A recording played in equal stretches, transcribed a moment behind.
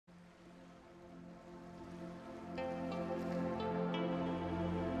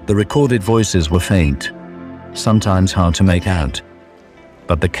The recorded voices were faint, sometimes hard to make out,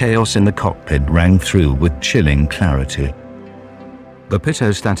 but the chaos in the cockpit rang through with chilling clarity. The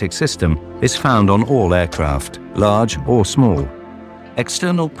pitot-static system is found on all aircraft, large or small.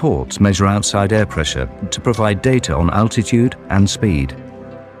 External ports measure outside air pressure to provide data on altitude and speed.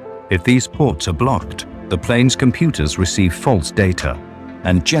 If these ports are blocked, the plane's computers receive false data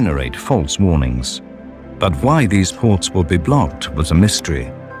and generate false warnings. But why these ports would be blocked was a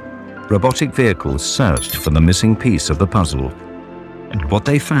mystery. Robotic vehicles searched for the missing piece of the puzzle, and what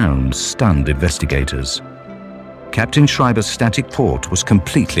they found stunned investigators. Captain Schreiber's static port was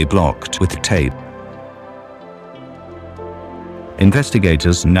completely blocked with tape.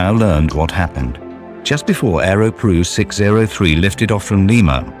 Investigators now learned what happened. Just before Aeroperu 603 lifted off from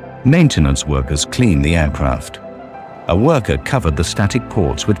Lima, maintenance workers cleaned the aircraft. A worker covered the static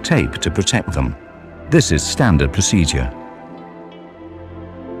ports with tape to protect them. This is standard procedure.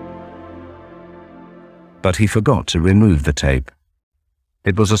 But he forgot to remove the tape.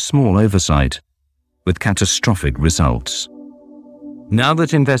 It was a small oversight, with catastrophic results. Now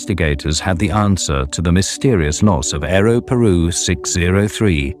that investigators had the answer to the mysterious loss of Aeroperu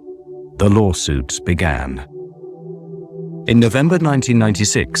 603, the lawsuits began. In November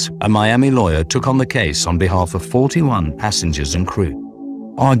 1996, a Miami lawyer took on the case on behalf of 41 passengers and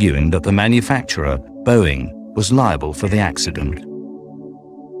crew, arguing that the manufacturer, Boeing, was liable for the accident.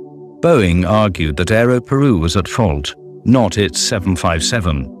 Boeing argued that Aeroperu was at fault, not its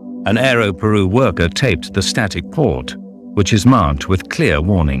 757. An Aeroperu worker taped the static port, which is marked with clear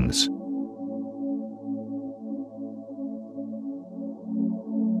warnings.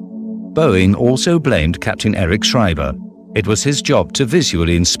 Boeing also blamed Captain Eric Schreiber. It was his job to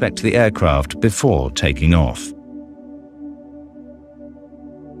visually inspect the aircraft before taking off.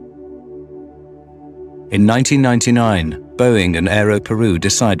 In 1999, Boeing and Aeroperu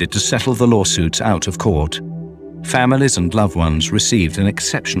decided to settle the lawsuits out of court. Families and loved ones received an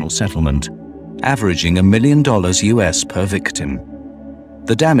exceptional settlement, averaging $1 million US per victim.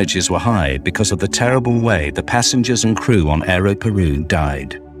 The damages were high because of the terrible way the passengers and crew on Aeroperu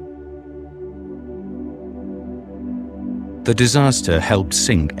died. The disaster helped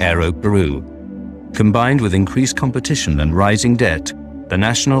sink Aeroperu. Combined with increased competition and rising debt, the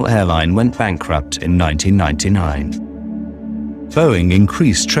national airline went bankrupt in 1999. Boeing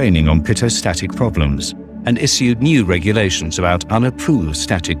increased training on pitot-static problems and issued new regulations about unapproved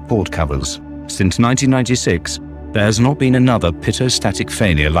static port covers. Since 1996, there has not been another pitot-static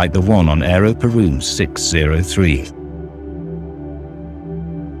failure like the one on Aeroperu 603.